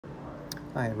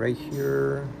Hi, right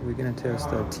here we're gonna test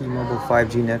the T-Mobile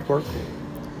 5G network.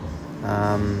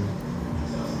 Um,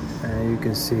 and you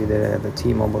can see that I have a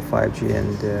T-Mobile 5G,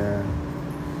 and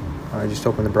I just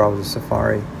opened the browser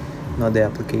Safari, not the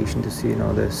application, to see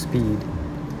the speed.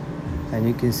 And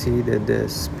you can see that the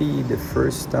speed the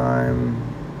first time,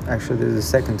 actually this is the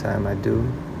second time I do,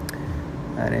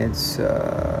 and it's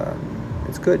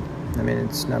good. I mean,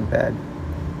 it's not bad.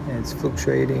 It's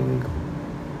fluctuating.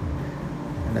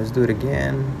 And let's do it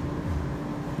again.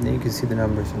 And then you can see the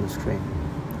numbers on the screen.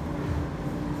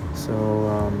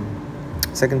 So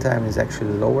second time is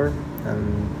actually lower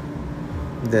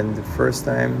than the first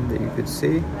time that you could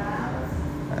see.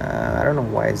 I don't know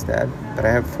why is that, but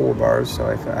I have 4 bars, so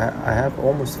I have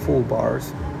almost full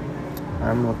bars.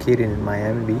 I'm located in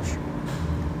Miami Beach.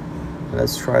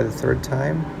 Let's try the third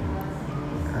time.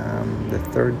 The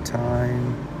third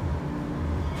time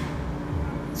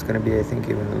it's going to be, I think,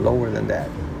 even lower than that.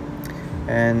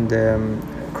 And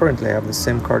currently I have the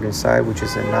SIM card inside, which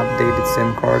is an updated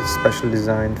SIM card specially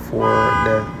designed for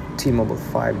the T-Mobile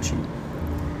 5G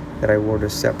that I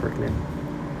ordered separately.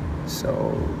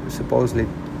 So supposedly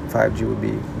 5G would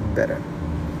be better.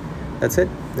 That's it.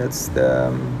 That's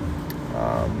the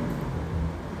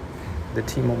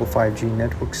T-Mobile 5G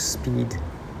network speed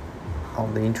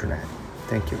on the internet.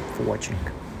 Thank you for watching,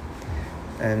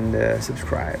 and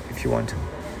subscribe if you want to.